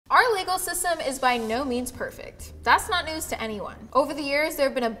Our legal system is by no means perfect. That's not news to anyone. Over the years, there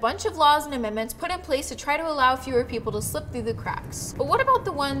have been a bunch of laws and amendments put in place to try to allow fewer people to slip through the cracks. But what about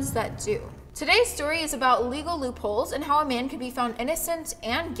the ones that do? Today's story is about legal loopholes and how a man could be found innocent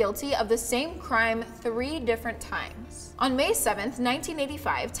and guilty of the same crime 3 different times. On May 7th,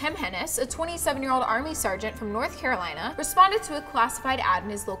 1985, Tim Hennis, a 27-year-old Army sergeant from North Carolina, responded to a classified ad in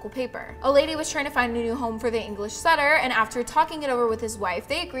his local paper. A lady was trying to find a new home for the English setter, and after talking it over with his wife,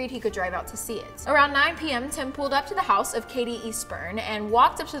 they agreed he could drive out to see it. Around 9 p.m., Tim pulled up to the house of Katie Eastburn and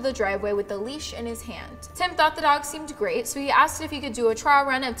walked up to the driveway with the leash in his hand. Tim thought the dog seemed great, so he asked if he could do a trial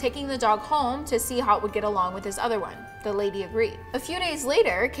run of taking the dog home to see how it would get along with his other one. The lady agreed. A few days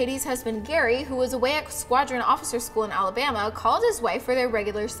later, Katie's husband Gary, who was away at Squadron Officer School in Alabama, called his wife for their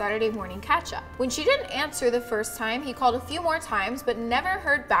regular Saturday morning catch-up. When she didn't answer the first time, he called a few more times but never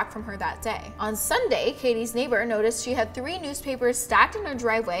heard back from her that day. On Sunday, Katie's neighbor noticed she had 3 newspapers stacked in her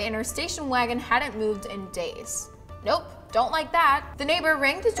driveway and her station wagon hadn't moved in days. Nope. Don't like that. The neighbor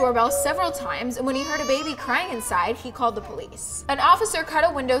rang the doorbell several times, and when he heard a baby crying inside, he called the police. An officer cut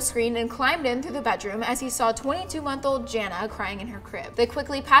a window screen and climbed in through the bedroom as he saw 22-month-old Jana crying in her crib. They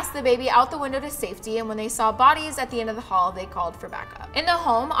quickly passed the baby out the window to safety, and when they saw bodies at the end of the hall, they called for backup. In the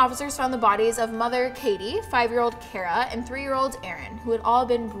home, officers found the bodies of mother Katie, 5-year-old Kara, and 3-year-old Aaron, who had all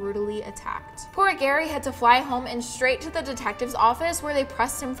been brutally attacked. Poor Gary had to fly home and straight to the detective's office where they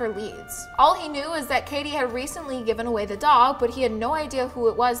pressed him for leads. All he knew was that Katie had recently given away the dog, but he had no idea who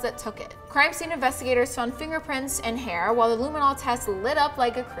it was that took it. Crime scene investigators found fingerprints and hair, while the luminol test lit up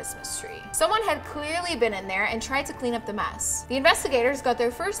like a Christmas tree. Someone had clearly been in there and tried to clean up the mess. The investigators got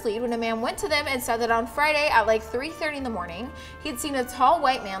their first lead when a man went to them and said that on Friday at like 3:30 in the morning, he'd seen a tall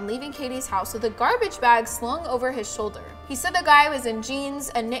white man leaving Katie's house with a garbage bag slung over his shoulder. He said the guy was in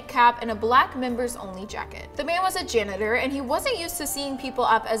jeans, a knit cap, and a black members-only jacket. The man was a janitor, and he wasn't used to seeing people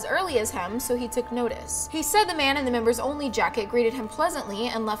up as early as him, so he took notice. He said the man in the members-only jacket greeted him pleasantly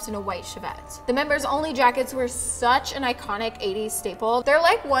and left in a white Chevette. The members-only jackets were such an iconic 80s staple. They're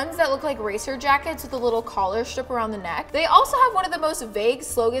like ones that look like racer jackets with a little collar strip around the neck. They also have one of the most vague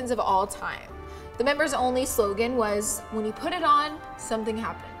slogans of all time. The members-only slogan was, "When you put it on, something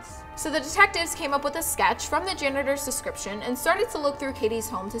happens." So the detectives came up with a sketch from the janitor's description and started to look through Katie's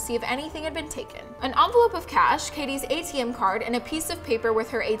home to see if anything had been taken. An envelope of cash, Katie's ATM card, and a piece of paper with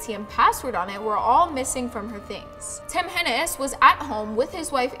her ATM password on it were all missing from her things. Tim Hennis was at home with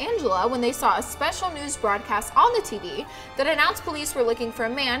his wife Angela when they saw a special news broadcast on the TV that announced police were looking for a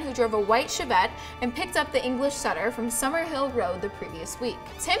man who drove a white Chevette and picked up the English setter from Summerhill Road the previous week.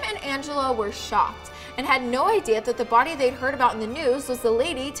 Tim and Angela were shocked and had no idea that the body they'd heard about in the news was the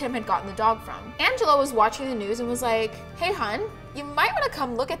lady Tim had gotten the dog from. Angela was watching the news and was like, "Hey hun, you might want to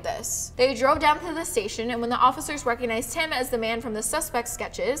come look at this." They drove down to the station, and when the officers recognized him as the man from the suspect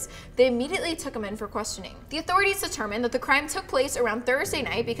sketches, they immediately took him in for questioning. The authorities determined that the crime took place around Thursday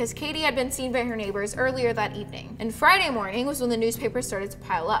night because Katie had been seen by her neighbors earlier that evening, and Friday morning was when the newspapers started to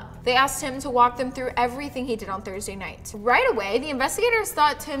pile up. They asked him to walk them through everything he did on Thursday night. Right away, the investigators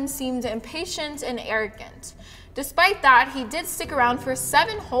thought Tim seemed impatient and arrogant. Despite that, he did stick around for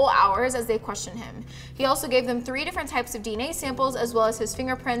 7 whole hours as they questioned him. He also gave them 3 different types of DNA samples as well as his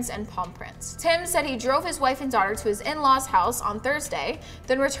fingerprints and palm prints. Tim said he drove his wife and daughter to his in-laws' house on Thursday,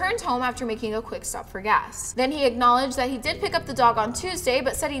 then returned home after making a quick stop for gas. Then he acknowledged that he did pick up the dog on Tuesday,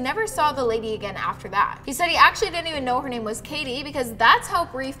 but said he never saw the lady again after that. He said he actually didn't even know her name was Katie because that's how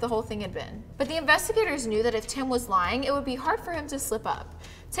brief the whole thing had been. But the investigators knew that if Tim was lying, it would be hard for him to slip up.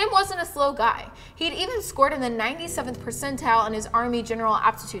 Tim wasn't a slow guy. He'd even scored in the 97th percentile on his Army General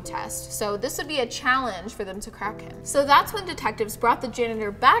Aptitude test, so this would be a challenge for them to crack him. So that's when detectives brought the janitor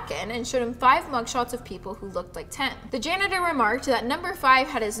back in and showed him 5 mugshots of people who looked like Tim. The janitor remarked that number 5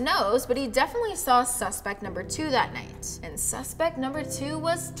 had his nose, but he definitely saw suspect number 2 that night. And suspect number 2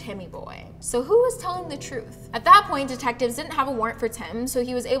 was Timmy Boy. So who was telling the truth? At that point, detectives didn't have a warrant for Tim, so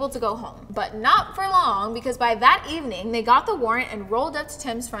he was able to go home. But not for long, because by that evening, they got the warrant and rolled up to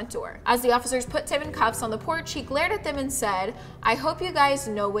Tim's front door. As the officers put Tim in cuffs on the porch, he glared at them and said, "I hope you guys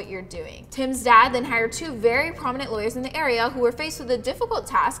know what you're doing." Tim's dad then hired 2 very prominent lawyers in the area who were faced with the difficult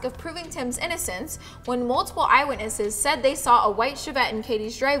task of proving Tim's innocence when multiple eyewitnesses said they saw a white Chevette in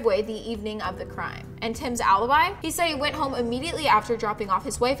Katie's driveway the evening of the crime. And Tim's alibi? He said he went home immediately after dropping off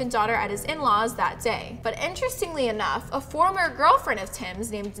his wife and daughter at his in-laws that day. But interestingly enough, a former girlfriend of Tim's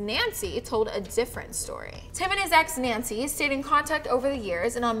named Nancy told a different story. Tim and his ex Nancy stayed in contact over the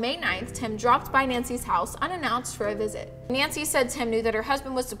years, and on May 9th, Tim dropped by Nancy's house unannounced for a visit. Nancy said Tim knew that her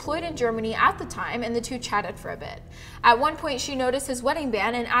husband was deployed in Germany at the time, and the two chatted for a bit. At one point, she noticed his wedding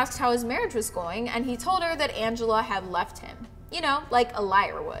band and asked how his marriage was going, and he told her that Angela had left him. You know, like a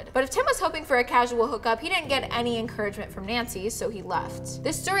liar would. But if Tim was hoping for a casual hookup, he didn't get any encouragement from Nancy, so he left.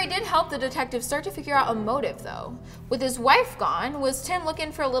 This story did help the detectives start to figure out a motive though. With his wife gone, was Tim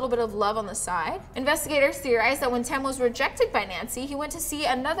looking for a little bit of love on the side? Investigators theorized that when Tim was rejected by Nancy, he went to see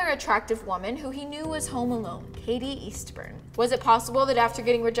another attractive woman who he knew was home alone, Katie Eastburn. Was it possible that after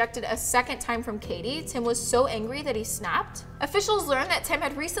getting rejected a second time from Katie, Tim was so angry that he snapped? Officials learned that Tim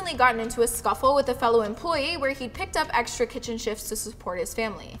had recently gotten into a scuffle with a fellow employee where he'd picked up extra kitchen shifts to support his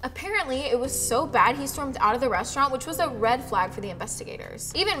family. Apparently, it was so bad he stormed out of the restaurant, which was a red flag for the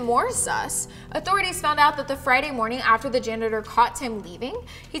investigators. Even more sus, authorities found out that the Friday morning after the janitor caught Tim leaving,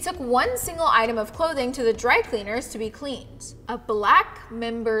 he took one single item of clothing to the dry cleaners to be cleaned, a black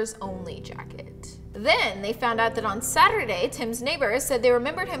members only jacket. Then they found out that on Saturday, Tim's neighbors said they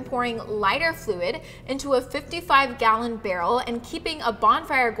remembered him pouring lighter fluid into a 55-gallon barrel and keeping a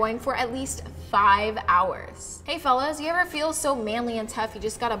bonfire going for at least 5 hours. Hey fellas, you ever feel so manly and tough you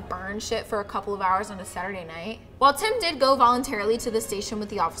just gotta burn shit for a couple of hours on a Saturday night? While Tim did go voluntarily to the station with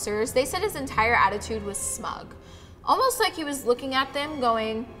the officers, they said his entire attitude was smug. Almost like he was looking at them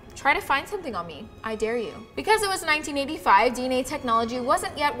going, try to find something on me, I dare you. Because it was 1985, DNA technology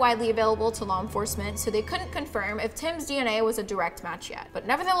wasn't yet widely available to law enforcement, so they couldn't confirm if Tim's DNA was a direct match yet. But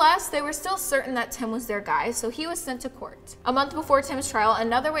nevertheless, they were still certain that Tim was their guy, so he was sent to court. A month before Tim's trial,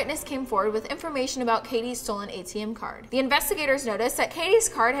 another witness came forward with information about Katie's stolen ATM card. The investigators noticed that Katie's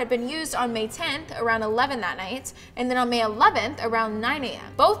card had been used on May 10th around 11 that night, and then on May 11th around 9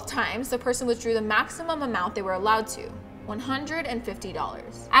 a.m. Both times, the person withdrew the maximum amount they were allowed to.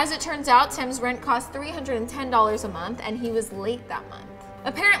 $150. As it turns out, Tim's rent cost $310 a month, and he was late that month.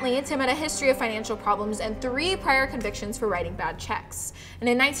 Apparently, Tim had a history of financial problems and 3 prior convictions for writing bad checks. And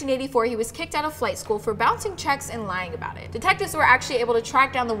in 1984, he was kicked out of flight school for bouncing checks and lying about it. Detectives were actually able to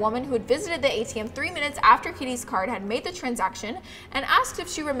track down the woman who had visited the ATM 3 minutes after Katie's card had made the transaction and asked if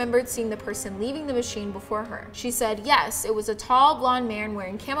she remembered seeing the person leaving the machine before her. She said yes, it was a tall blonde man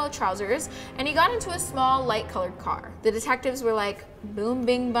wearing camo trousers, and he got into a small light-colored car. The detectives were like, boom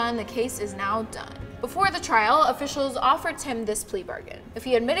bing bun, the case is now done. Before the trial, officials offered Tim this plea bargain. If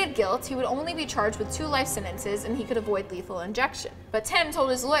he admitted guilt, he would only be charged with 2 life sentences and he could avoid lethal injection. But Tim told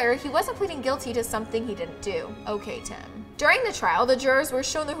his lawyer he wasn't pleading guilty to something he didn't do. Okay, Tim. During the trial, the jurors were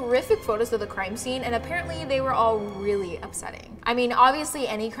shown the horrific photos of the crime scene, and apparently they were all really upsetting. I mean, obviously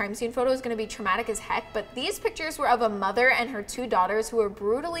any crime scene photo is going to be traumatic as heck, but these pictures were of a mother and her 2 daughters who were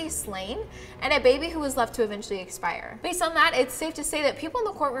brutally slain, and a baby who was left to eventually expire. Based on that, it's safe to say that people in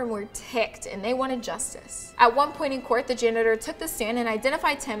the courtroom were ticked and they wanted justice. At one point in court, the janitor took the stand and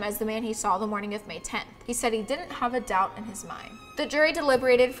identified Tim as the man he saw the morning of May 10th. He said he didn't have a doubt in his mind. The jury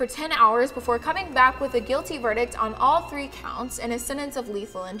deliberated for 10 hours before coming back with a guilty verdict on all 3 counts and a sentence of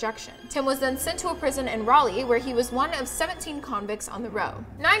lethal injection. Tim was then sent to a prison in Raleigh, where he was one of 17 convicts on the row.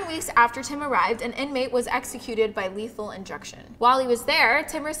 9 weeks after Tim arrived, an inmate was executed by lethal injection. While he was there,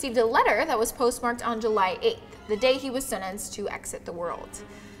 Tim received a letter that was postmarked on July 8th, the day he was sentenced to exit the world.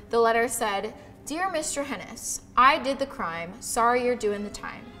 The letter said, "Dear Mr. Hennis, I did the crime. Sorry you're doing the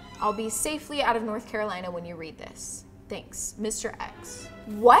time. I'll be safely out of North Carolina when you read this. Thanks, Mr. X."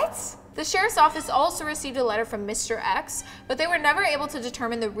 What? The sheriff's office also received a letter from Mr. X, but they were never able to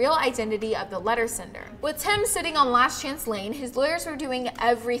determine the real identity of the letter sender. With Tim sitting on Last Chance Lane, his lawyers were doing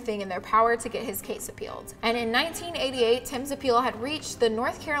everything in their power to get his case appealed. And in 1988, Tim's appeal had reached the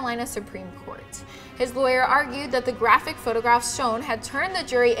North Carolina Supreme Court. His lawyer argued that the graphic photographs shown had turned the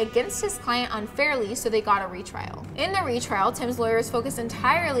jury against his client unfairly, so they got a retrial. In the retrial, Tim's lawyers focused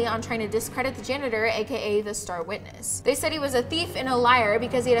entirely on trying to discredit the janitor, aka the star witness. They said he was a thief and a liar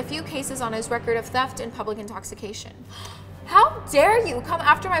because he had a few cases on his record of theft and public intoxication. How dare you come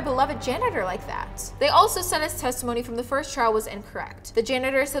after my beloved janitor like that? They also said his testimony from the first trial was incorrect. The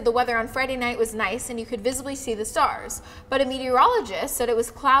janitor said the weather on Friday night was nice and you could visibly see the stars, but a meteorologist said it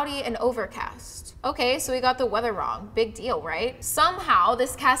was cloudy and overcast. Okay, so we got the weather wrong. Big deal, right? Somehow,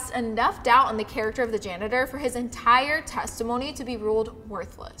 this casts enough doubt on the character of the janitor for his entire testimony to be ruled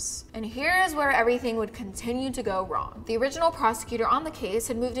worthless. And here is where everything would continue to go wrong. The original prosecutor on the case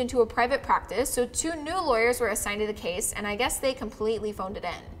had moved into a private practice, so 2 new lawyers were assigned to the case, and I guess they completely phoned it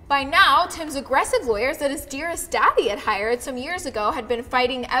in. By now, Tim's aggressive lawyers that his dearest daddy had hired some years ago had been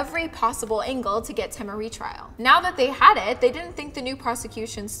fighting every possible angle to get Tim a retrial. Now that they had it, they didn't think the new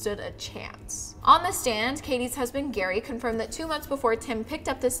prosecution stood a chance. On the stand, Katie's husband Gary confirmed that 2 months before Tim picked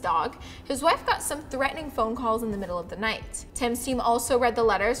up this dog, his wife got some threatening phone calls in the middle of the night. Tim's team also read the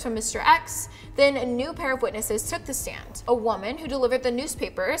letters from Mr. X. Then a new pair of witnesses took the stand. A woman who delivered the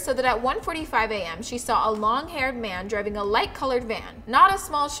newspaper said that at 1:45 a.m. she saw a long-haired man driving a light-colored van, not a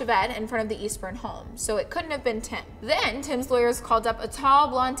small Chevette in front of the Eastburn home, so it couldn't have been Tim. Then Tim's lawyers called up a tall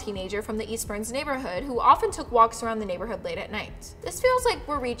blonde teenager from the Eastburn's neighborhood who often took walks around the neighborhood late at night. This feels like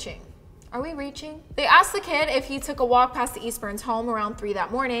we're reaching. Are we reaching? They asked the kid if he took a walk past the Eastburn's home around 3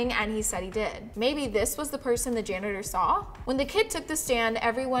 that morning, and he said he did. Maybe this was the person the janitor saw? When the kid took the stand,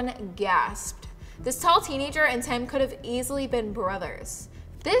 everyone gasped. This tall teenager and Tim could have easily been brothers.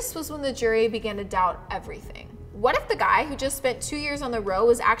 This was when the jury began to doubt everything. What if the guy who just spent 2 years on the row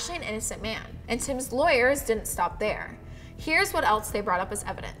was actually an innocent man? And Tim's lawyers didn't stop there. Here's what else they brought up as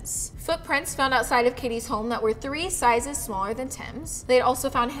evidence. Footprints found outside of Katie's home that were 3 sizes smaller than Tim's. They had also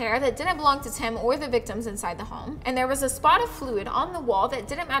found hair that didn't belong to Tim or the victims inside the home. And there was a spot of fluid on the wall that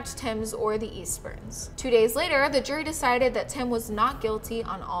didn't match Tim's or the Eastburn's. 2 days later, the jury decided that Tim was not guilty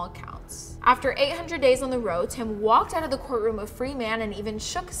on all counts. After 800 days on the row, Tim walked out of the courtroom a free man and even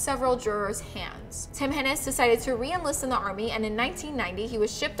shook several jurors' hands. Tim Hennis decided to re-enlist in the army, and in 1990, he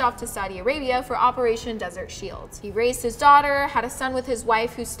was shipped off to Saudi Arabia for Operation Desert Shield. He raised his daughter, had a son with his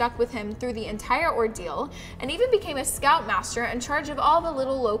wife who stuck with him through the entire ordeal, and even became a scoutmaster in charge of all the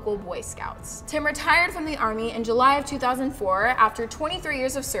little local Boy Scouts. Tim retired from the army in July of 2004 after 23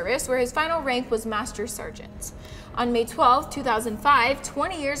 years of service, where his final rank was Master Sergeant. On May 12, 2005,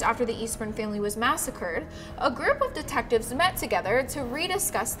 20 years after the Eastburn family was massacred, a group of detectives met together to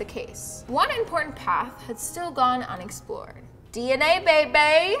rediscuss the case. One important path had still gone unexplored. DNA,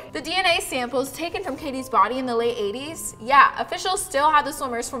 baby! The DNA samples taken from Katie's body in the late 80s, yeah, officials still had the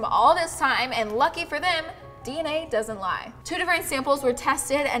swimmers from all this time, and lucky for them, DNA doesn't lie. 2 different samples were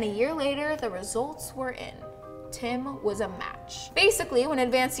tested, and a year later, the results were in. Tim was a match. Basically, when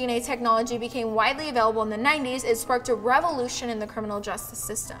advanced DNA technology became widely available in the 90s, it sparked a revolution in the criminal justice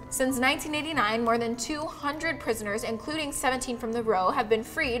system. Since 1989, more than 200 prisoners, including 17 from the row, have been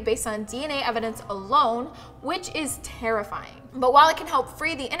freed based on DNA evidence alone, which is terrifying. But while it can help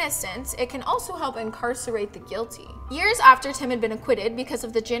free the innocent, it can also help incarcerate the guilty. Years after Tim had been acquitted because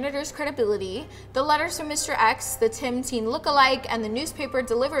of the janitor's credibility, the letters from Mr. X, the Tim teen lookalike, and the newspaper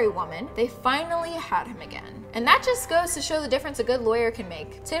delivery woman, they finally had him again. And that just goes to show the difference a good lawyer can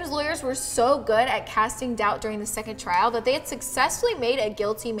make. Tim's lawyers were so good at casting doubt during the second trial that they had successfully made a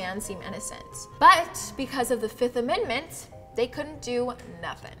guilty man seem innocent. But because of the Fifth Amendment, they couldn't do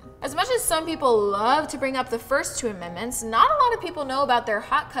nothing. As much as some people love to bring up the first 2 amendments, not a lot of people know about their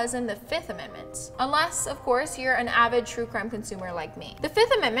hot cousin, the Fifth Amendment. Unless, of course, you're an avid true crime consumer like me. The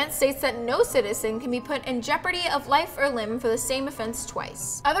Fifth Amendment states that no citizen can be put in jeopardy of life or limb for the same offense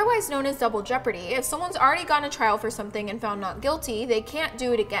twice. Otherwise known as double jeopardy, if someone's already gone to trial for something and found not guilty, they can't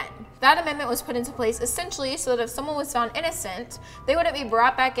do it again. That amendment was put into place essentially so that if someone was found innocent, they wouldn't be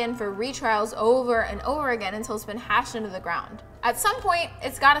brought back in for retrials over and over again until it's been hashed into the ground. At some point,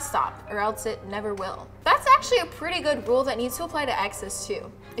 it's gotta stop, or else it never will. That's actually a pretty good rule that needs to apply to exes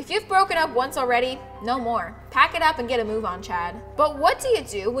too. If you've broken up once already, no more. Pack it up and get a move on, Chad. But what do you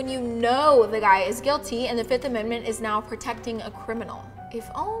do when you know the guy is guilty and the Fifth Amendment is now protecting a criminal? If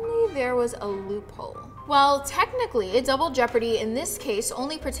only there was a loophole. Well, technically, double jeopardy in this case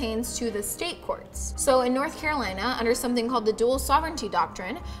only pertains to the state courts. So in North Carolina, under something called the dual sovereignty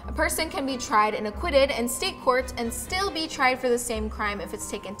doctrine, a person can be tried and acquitted in state courts and still be tried for the same crime if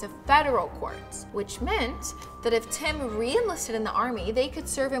it's taken to federal courts, which meant that if Tim re-enlisted in the army, they could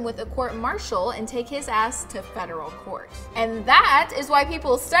serve him with a court-martial and take his ass to federal court. And that is why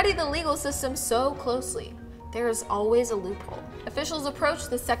people study the legal system so closely. There is always a loophole. Officials approached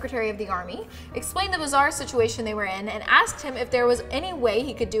the Secretary of the Army, explained the bizarre situation they were in, and asked him if there was any way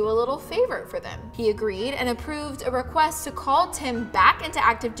he could do a little favor for them. He agreed and approved a request to call Tim back into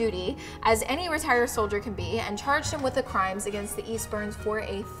active duty, as any retired soldier can be, and charged him with the crimes against the Eastburns for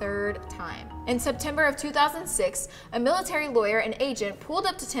a 3rd time. In September of 2006, a military lawyer and agent pulled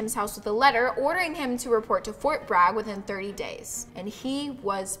up to Tim's house with a letter ordering him to report to Fort Bragg within 30 days. And he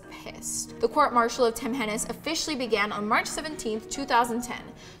was pissed. The court-martial of Tim Hennis officially began on March 17, 2010,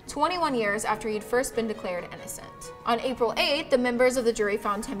 21 years after he'd first been declared innocent. On April 8th, the members of the jury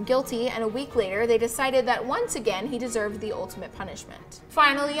found him guilty, and a week later, they decided that once again, he deserved the ultimate punishment.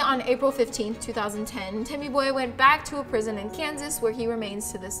 Finally, on April 15, 2010, Timmy Boy went back to a prison in Kansas where he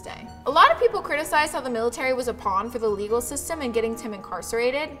remains to this day. A lot of people criticize how the military was a pawn for the legal system in getting Tim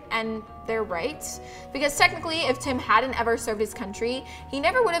incarcerated, and they're right. Because technically, if Tim hadn't ever served his country, he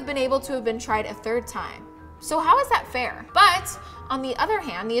never would have been able to have been tried a 3rd time. So how is that fair? But on the other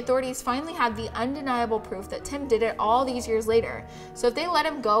hand, the authorities finally had the undeniable proof that Tim did it all these years later. So if they let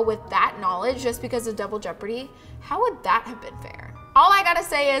him go with that knowledge just because of double jeopardy, how would that have been fair? All I gotta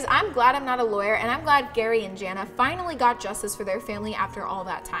say is I'm glad I'm not a lawyer, and I'm glad Gary and Jana finally got justice for their family after all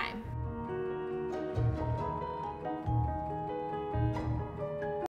that time.